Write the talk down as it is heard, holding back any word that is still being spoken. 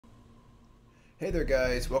Hey there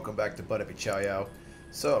guys, welcome back to Butterby Chow Yao.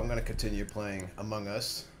 So I'm gonna continue playing Among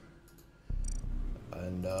Us.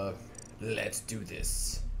 And let's do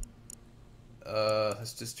this.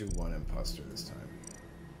 Let's just do one imposter this time.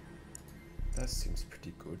 That seems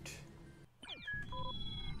pretty good.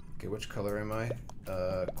 Okay, which color am I?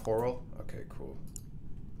 Coral? Okay, cool.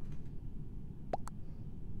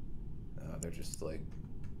 They're just like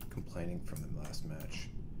complaining from the last match.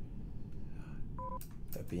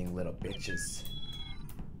 They're being little bitches.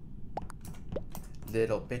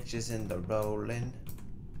 Little bitches in the rollin'.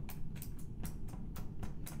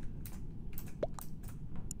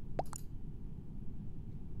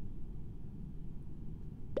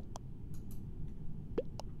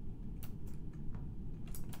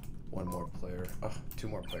 One more player. Oh, two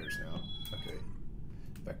more players now. Okay.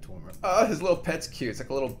 Back to one more. Oh, his little pet's cute. It's like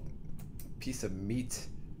a little piece of meat.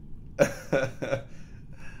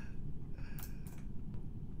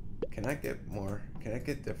 Can I get more? Can I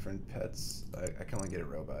get different pets? I can only get a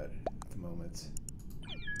robot at the moment.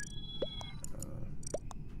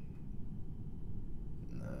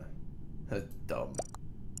 Nah. Dumb.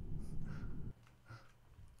 I'm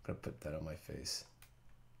gonna put that on my face.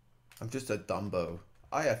 I'm just a Dumbo.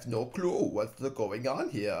 I have no clue what's going on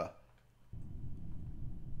here.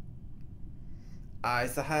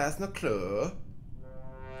 Isa has no clue.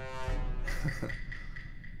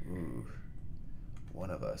 Ooh. One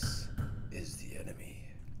of us is the enemy.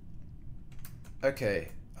 Okay,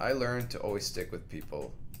 I learned to always stick with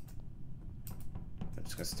people. I'm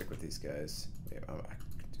just gonna stick with these guys. Wait, I can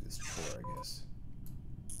do this chore, I guess.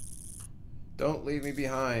 Don't leave me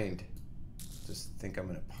behind. Just think I'm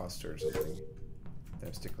an imposter or something.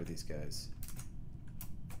 Then stick with these guys.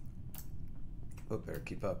 Oh, better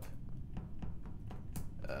keep up.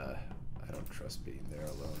 I don't trust being there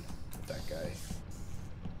alone with that guy.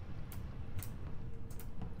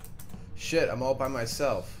 Shit, I'm all by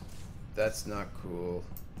myself. That's not cool.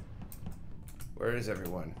 Where is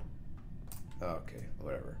everyone? Oh, okay,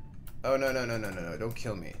 whatever. Oh, no, don't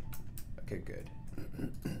kill me. Okay, good.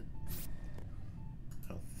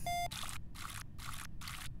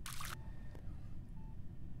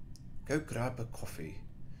 Go grab a coffee.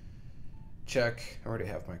 Check. I already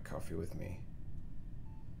have my coffee with me.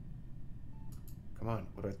 Come on,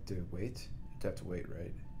 what do I do? Wait? I have to wait,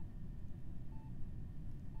 right?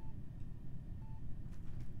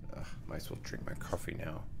 Ugh, might as well drink my coffee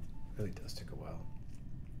now. It really does take a while.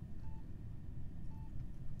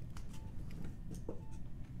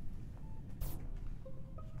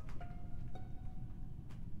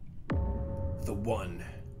 The One.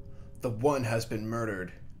 The One has been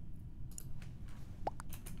murdered.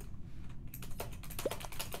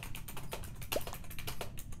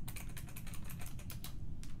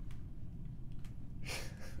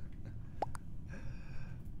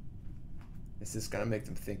 Is this gonna make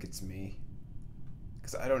them think it's me?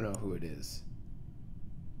 Because I don't know who it is.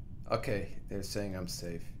 Okay, they're saying I'm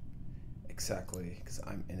safe. Exactly, because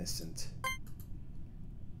I'm innocent.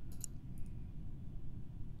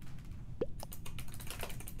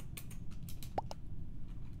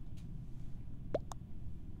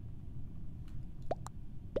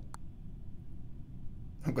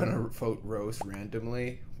 I'm gonna vote Rose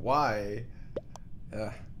randomly. Why?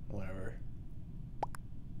 Whatever.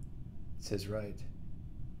 It's his right.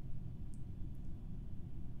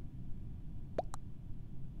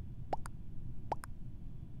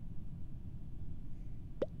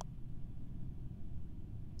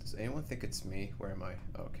 Does anyone think it's me? Where am I?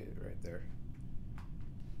 Oh, okay, right there.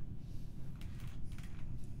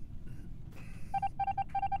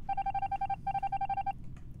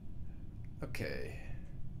 Okay.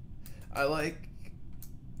 I like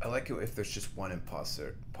it if there's just one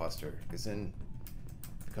imposter, because then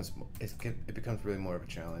it becomes really more of a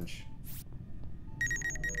challenge.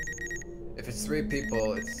 If it's three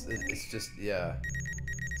people, it's just, yeah,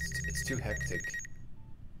 it's too hectic.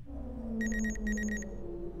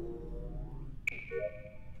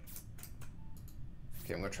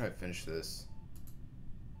 Okay, I'm gonna try to finish this.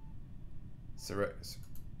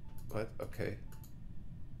 What? Okay.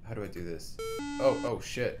 How do I do this? Oh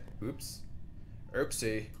shit. Oops.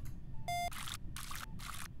 Oopsie.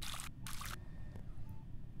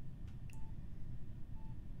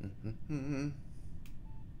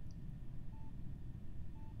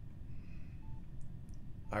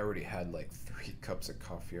 I already had like 3 cups of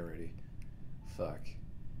coffee already. Fuck.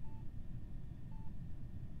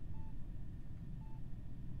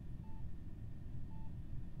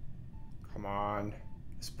 Come on. Is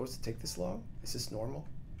it supposed to take this long? Is this normal?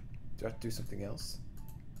 Do I have to do something else?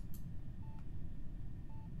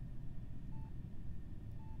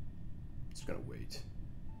 Just gonna wait.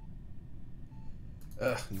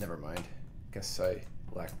 Ugh, never mind. Guess I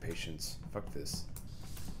lack patience. Fuck this.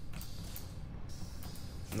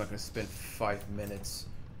 I'm not gonna spend 5 minutes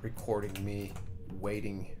recording me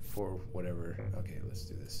waiting for whatever. Okay, let's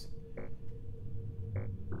do this.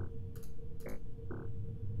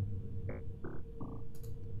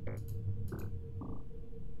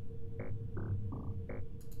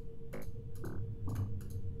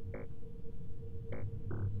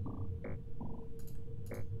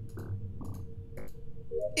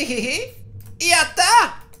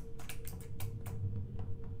 Yatta!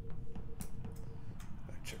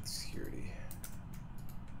 Check the security.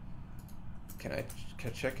 Can I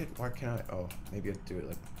check it? Why can't I? Oh, maybe I do it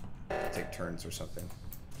like take turns or something.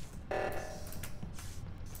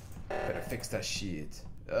 Better fix that shit.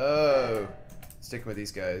 Oh, sticking with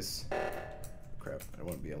these guys. Crap, I don't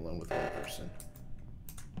want to be alone with one person.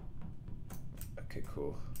 Okay,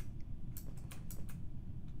 cool.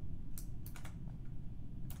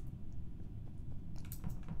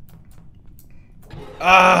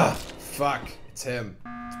 Ah, fuck. It's him.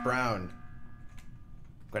 It's Brown.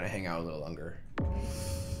 I'm gonna hang out a little longer.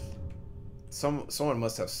 Someone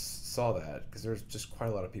must have saw that, because there's just quite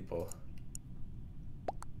a lot of people.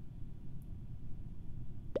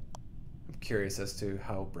 I'm curious as to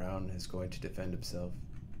how Brown is going to defend himself.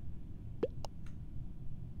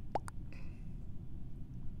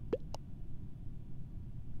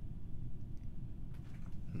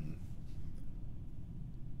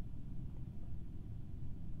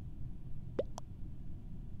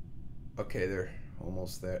 Okay, they're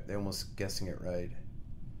almost there. They're almost guessing it right.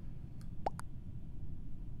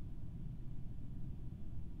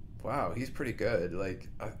 Wow, he's pretty good. Like,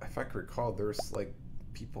 if I can recall, there's like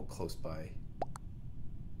people close by.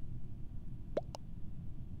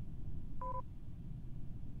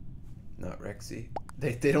 Not Rexy.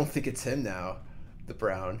 They don't think it's him now. The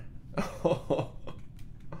Brown.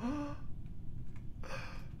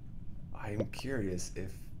 I am curious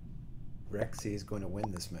if Rexy is going to win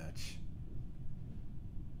this match.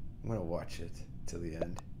 I'm gonna watch it till the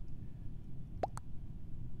end.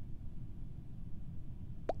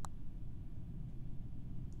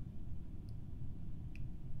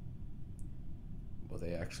 Will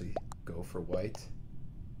they actually go for white?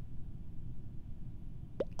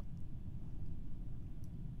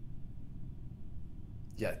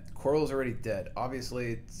 Yeah, Coral's already dead.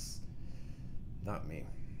 Obviously, it's not me.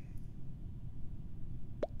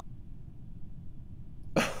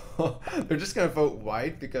 They're just gonna vote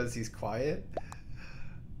white because he's quiet.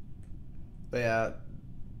 But yeah,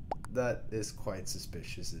 that is quite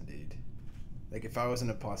suspicious indeed. Like, if I was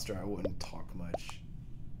an imposter, I wouldn't talk much.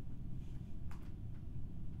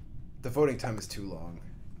 The voting time is too long.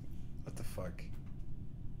 What the fuck?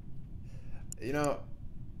 You know...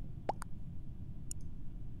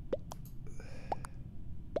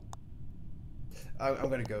 I'm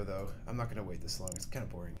gonna go, though. I'm not gonna wait this long. It's kind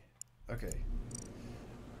of boring. Okay.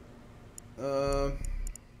 Let's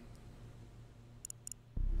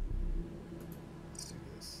do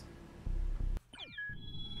this.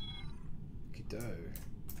 Kido.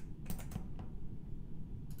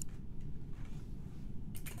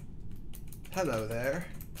 Hello there.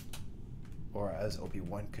 Or as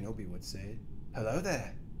Obi-Wan Kenobi would say, hello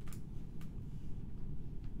there.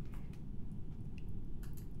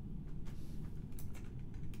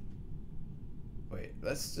 Wait,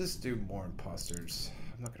 let's just do more imposters.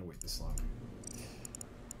 I'm not gonna wait this long.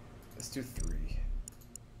 Let's do 3.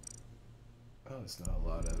 Oh, it's not a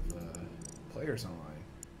lot of players online.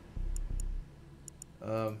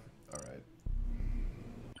 Alright.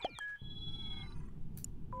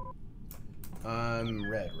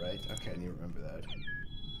 I'm red, right? Okay, I need to remember that.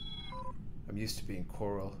 I'm used to being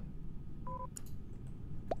coral.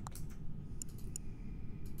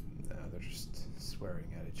 No, they're just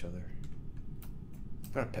swearing at each other.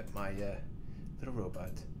 I'm gonna pet my little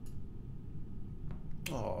robot.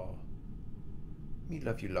 Aw. Me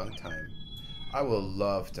love you long time. I will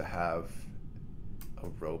love to have a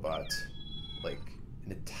robot, like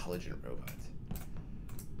an intelligent robot,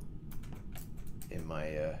 in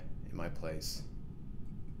my place.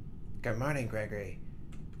 Good morning, Gregory.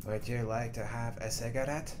 Would you like to have a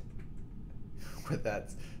cigarette? With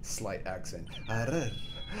that slight accent. Arr,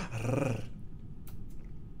 arr.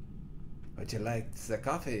 Would you like the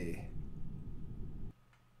coffee?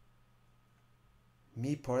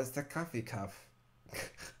 Me pours the coffee cup.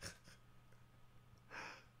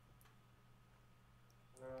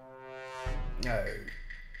 No.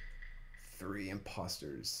 3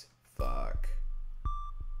 imposters. Fuck.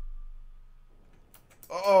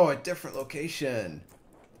 Oh, a different location.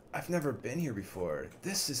 I've never been here before.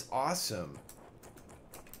 This is awesome.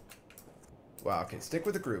 Wow, okay, stick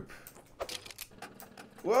with the group.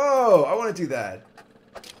 Whoa, I want to do that.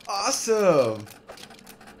 Awesome.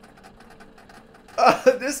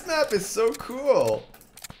 This map is so cool.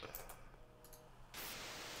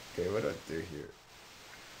 Okay, what do I do here?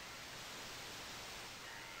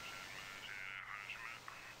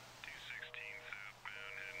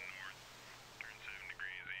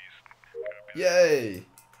 Yay!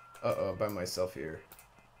 Uh-oh, by myself here.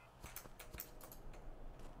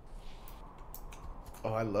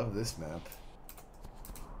 Oh, I love this map.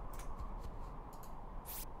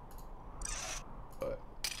 What?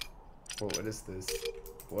 Whoa, what is this?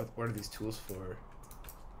 What are these tools for?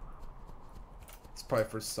 It's probably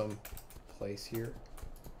for some place here.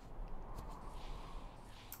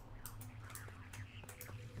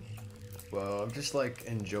 Well, I'm just like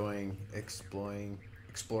enjoying exploring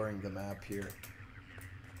the map here.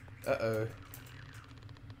 Uh-oh.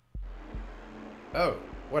 Oh,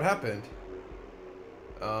 what happened?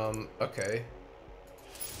 Okay.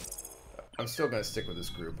 I'm still gonna stick with this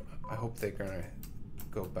group. I hope they're gonna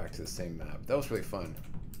go back to the same map. That was really fun.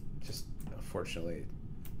 Just, unfortunately,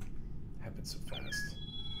 it happened so fast.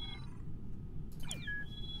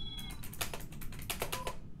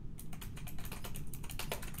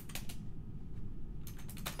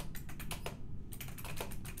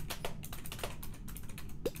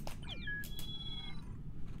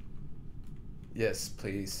 Yes,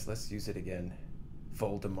 please. Let's use it again.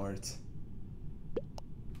 Voldemort.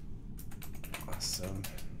 Awesome.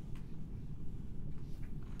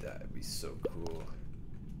 That'd be so cool.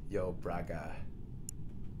 Yo, Braga.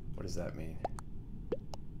 What does that mean?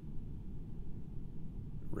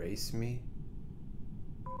 Race me?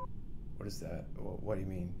 What is that? What do you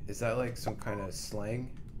mean? Is that like some kind of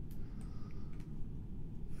slang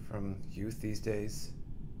from youth these days?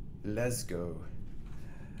 Let's go.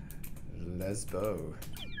 Lesbo.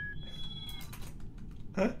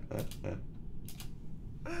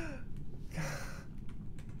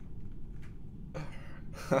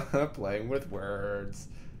 Playing with words.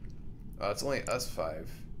 It's only us 5.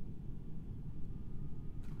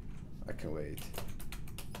 I can wait.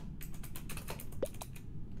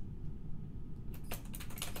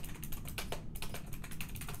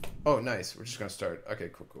 Oh, nice. We're just gonna start.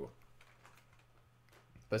 Okay, cool.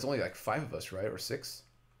 But it's only like 5 of us, right? Or 6?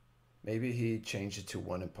 Maybe he changed it to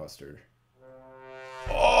 1 imposter.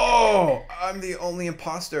 Oh! I'm the only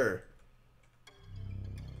imposter!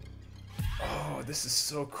 Oh, this is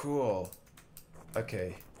so cool.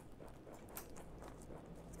 Okay.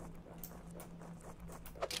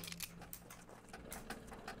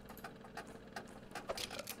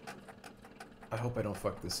 I hope I don't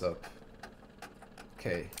fuck this up.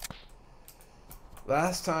 Okay.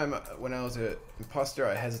 Last time when I was an imposter,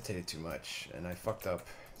 I hesitated too much, and I fucked up.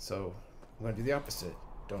 So, I'm gonna do the opposite.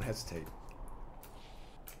 Don't hesitate.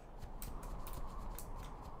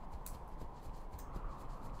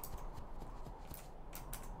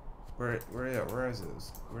 Where is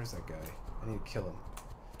this? Where's that guy? I need to kill him.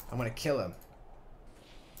 I'm gonna kill him.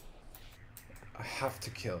 I have to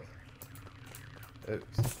kill.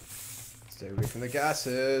 Oops. Stay away from the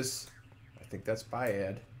gases. I think that's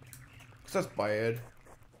Bayad. That's Bayad.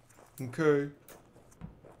 Okay.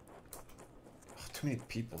 Oh, too many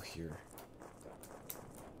people here.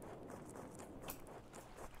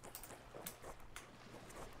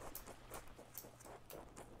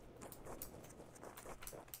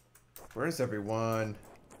 Where is everyone?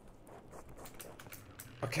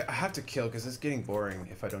 Okay, I have to kill because it's getting boring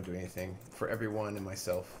if I don't do anything for everyone and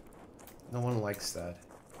myself. No one likes that.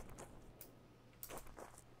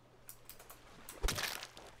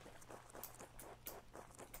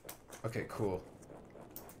 Okay, cool.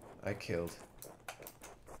 I killed.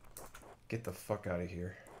 Get the fuck out of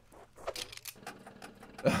here.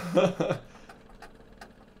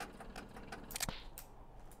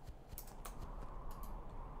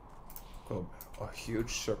 Go a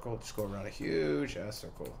huge circle. Just go around a huge ass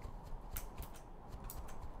circle.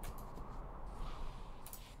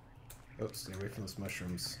 Oh, stay away from those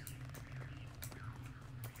mushrooms.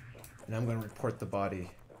 And I'm gonna report the body.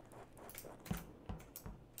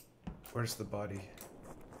 Where's the body?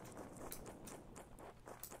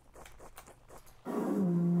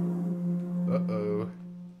 Uh-oh.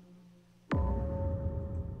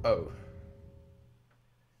 Oh.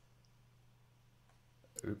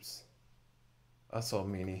 Oops. That's all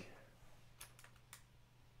meanie.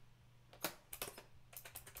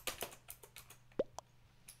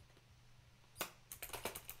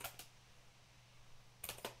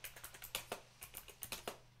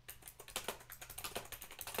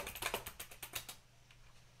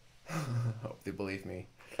 Hope they believe me.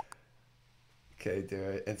 Okay, do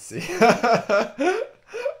it and see.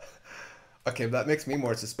 Okay, that makes me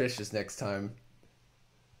more suspicious next time.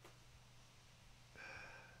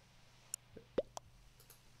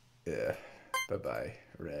 Yeah. Bye-bye,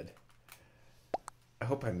 red. I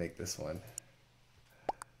hope I make this one.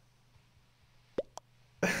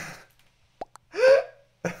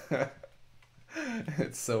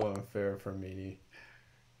 It's so unfair for me.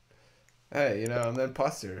 Hey, you know, I'm the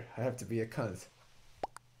imposter. I have to be a cunt.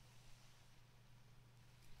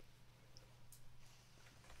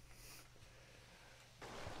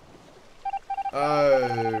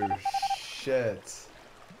 Oh, shit.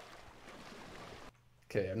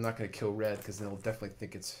 Okay, I'm not gonna kill red because then they'll definitely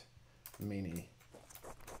think it's Meanie.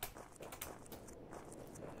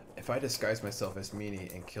 If I disguise myself as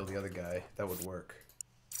Meanie and kill the other guy, that would work.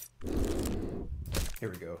 Here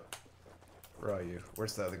we go. Where are you?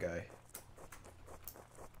 Where's the other guy?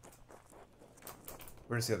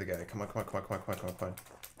 Where's the other guy? Come on, come on, come on, come on, come on, come on, come on.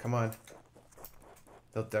 Come on.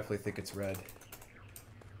 They'll definitely think it's red.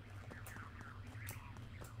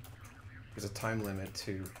 There's a time limit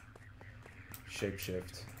to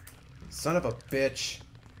shapeshift. Son of a bitch!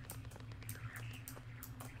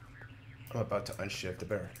 I'm about to unshift. I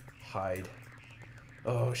better hide.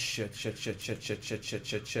 Oh shit, shit, shit, shit, shit, shit, shit,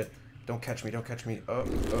 shit, shit. Don't catch me, don't catch me. Oh,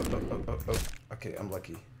 oh, oh, oh, oh, oh. Okay, I'm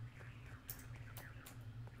lucky.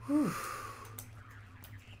 Whew.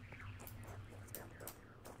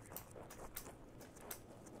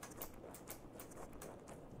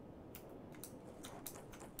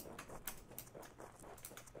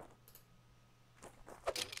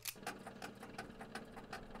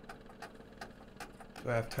 Do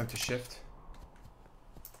I have time to shift?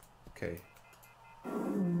 Okay.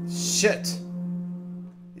 Shit!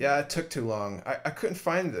 Yeah, it took too long. I couldn't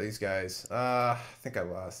find these guys. I think I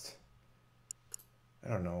lost. I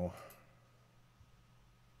don't know.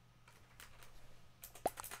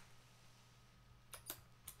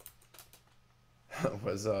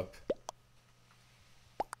 What's up?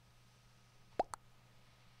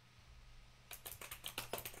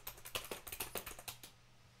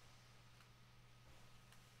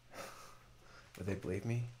 Would they believe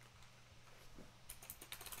me?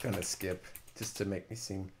 Gonna skip just to make me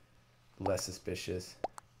seem less suspicious.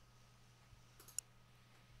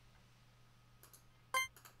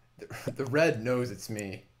 The red knows it's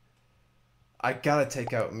me. I gotta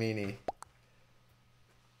take out Meanie.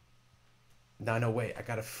 No, wait. I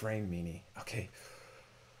gotta frame Meanie. Okay.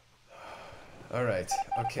 Alright.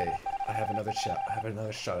 Okay. I have another shot. I have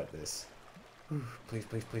another shot at this. Whew. Please,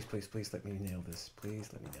 please, please, please, please let me nail this. Please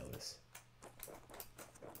let me nail this.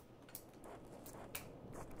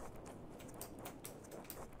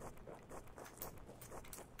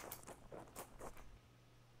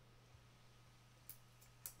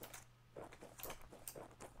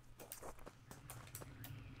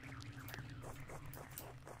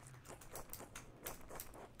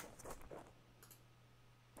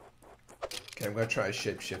 Okay, I'm gonna try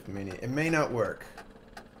shapeshift Meanie. It may not work.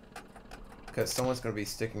 Because someone's gonna be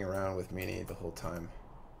sticking around with Meanie the whole time.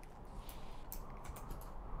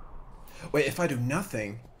 Wait, if I do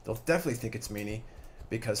nothing, they'll definitely think it's Meanie.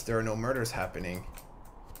 Because there are no murders happening.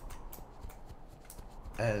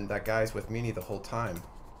 And that guy's with Meanie the whole time.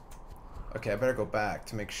 Okay, I better go back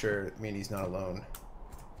to make sure Meanie's not alone.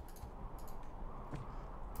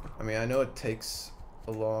 I mean, I know it takes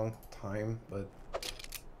a long time, but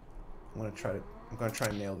I'm gonna try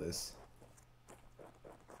and nail this.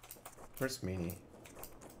 Where's Meanie?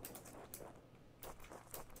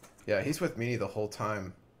 Yeah, he's with Meanie the whole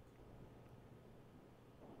time.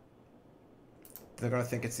 They're gonna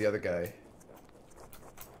think it's the other guy.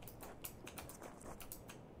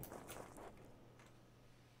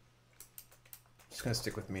 Just gonna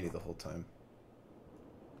stick with Meanie the whole time.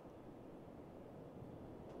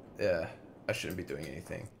 Yeah, I shouldn't be doing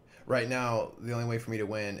anything. Right now, the only way for me to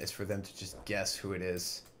win is for them to just guess who it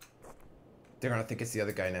is. They're gonna think it's the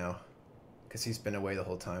other guy now. Because he's been away the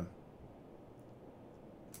whole time.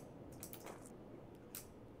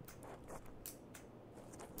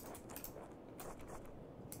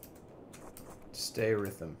 Stay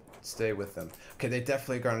with them. Stay with them. Okay, they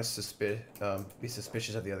definitely are gonna be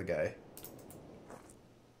suspicious of the other guy.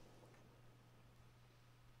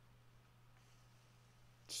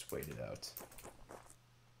 Just wait it out.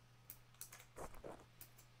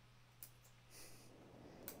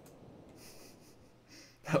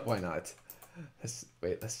 Why not? Let's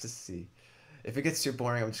just see. If it gets too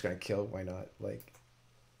boring, I'm just gonna kill. Why not? Like.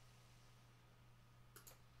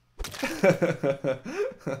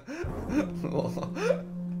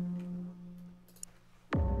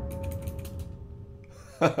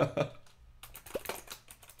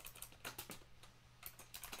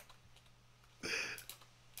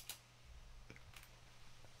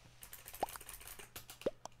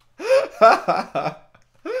 Duh.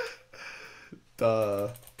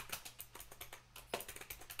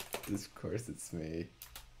 Of course it's me.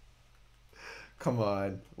 Come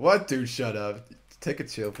on. What, dude? Shut up. Take a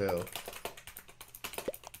chill pill.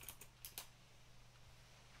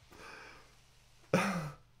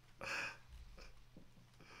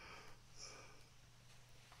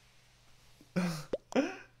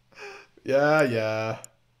 Yeah, yeah.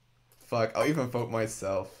 Fuck, I'll even vote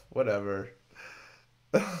myself. Whatever.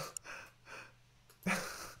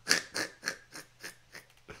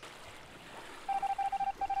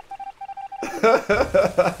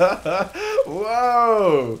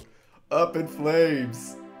 Whoa! Up in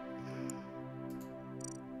flames.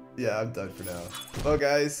 Yeah, I'm done for now. Well,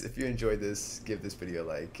 guys, if you enjoyed this, give this video a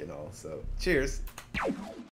like and all. So, cheers.